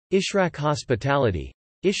Ishraq Hospitality.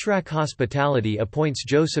 Ishraq Hospitality appoints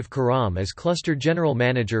Joseph Karam as Cluster General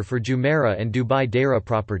Manager for Jumeirah and Dubai Deira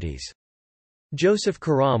Properties. Joseph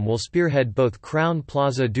Karam will spearhead both Crown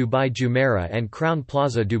Plaza Dubai Jumeirah and Crown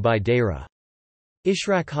Plaza Dubai Deira.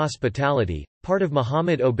 Ishraq Hospitality, part of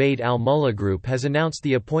Mohammed Obaid Al Mullah Group, has announced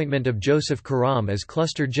the appointment of Joseph Karam as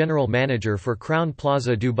Cluster General Manager for Crown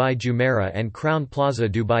Plaza Dubai Jumeirah and Crown Plaza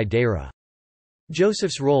Dubai Deira.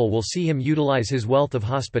 Joseph's role will see him utilize his wealth of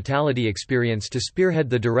hospitality experience to spearhead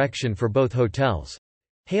the direction for both hotels.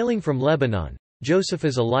 Hailing from Lebanon, Joseph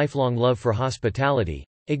has a lifelong love for hospitality,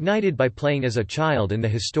 ignited by playing as a child in the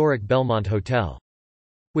historic Belmont Hotel.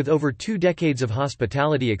 With over 2 decades of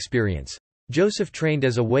hospitality experience, Joseph trained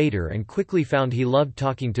as a waiter and quickly found he loved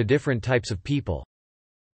talking to different types of people.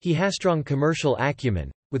 He has strong commercial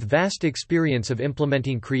acumen, with vast experience of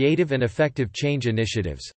implementing creative and effective change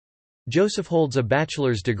initiatives. Joseph holds a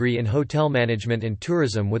bachelor's degree in hotel management and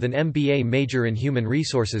tourism with an MBA major in human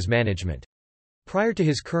resources management. Prior to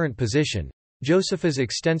his current position, Joseph has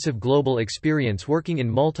extensive global experience working in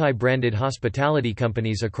multi-branded hospitality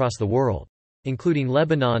companies across the world, including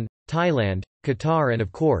Lebanon, Thailand, Qatar and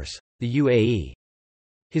of course, the UAE.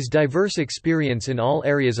 His diverse experience in all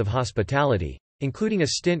areas of hospitality, including a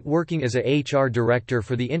stint working as a HR director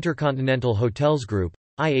for the Intercontinental Hotels Group,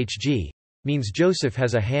 IHG, means Joseph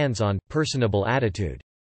has a hands-on, personable attitude.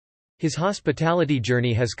 His hospitality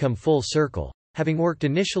journey has come full circle. Having worked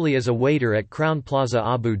initially as a waiter at Crown Plaza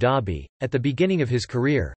Abu Dhabi, at the beginning of his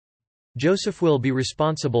career, Joseph will be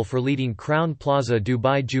responsible for leading Crown Plaza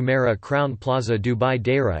Dubai Jumeirah Crown Plaza Dubai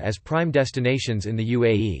Deira as prime destinations in the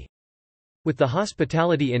UAE. With the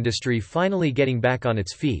hospitality industry finally getting back on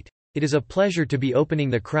its feet, it is a pleasure to be opening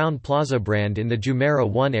the Crown Plaza brand in the Jumeirah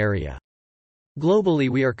 1 area. Globally,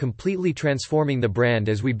 we are completely transforming the brand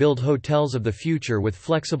as we build hotels of the future with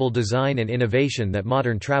flexible design and innovation that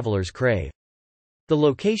modern travelers crave. The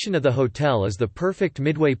location of the hotel is the perfect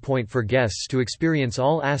midway point for guests to experience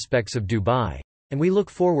all aspects of Dubai, and we look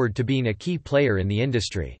forward to being a key player in the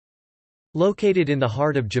industry. Located in the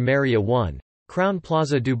heart of Jumeirah 1, Crown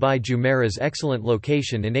Plaza Dubai Jumeirah's excellent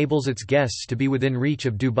location enables its guests to be within reach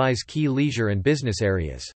of Dubai's key leisure and business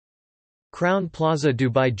areas. Crown Plaza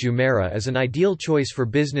Dubai Jumeirah is an ideal choice for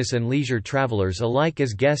business and leisure travelers alike,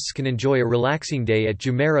 as guests can enjoy a relaxing day at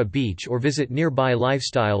Jumeirah Beach or visit nearby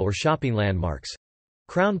lifestyle or shopping landmarks.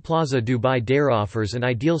 Crown Plaza Dubai Deira offers an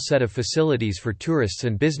ideal set of facilities for tourists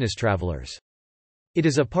and business travelers. It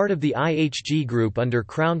is a part of the IHG Group under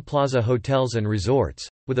Crown Plaza Hotels and Resorts,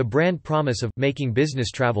 with a brand promise of making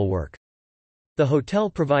business travel work. The hotel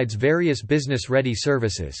provides various business-ready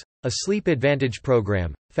services, a sleep advantage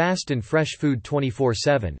program, fast and fresh food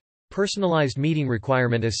 24/7, personalized meeting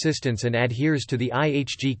requirement assistance, and adheres to the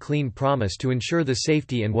IHG Clean Promise to ensure the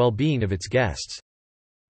safety and well-being of its guests.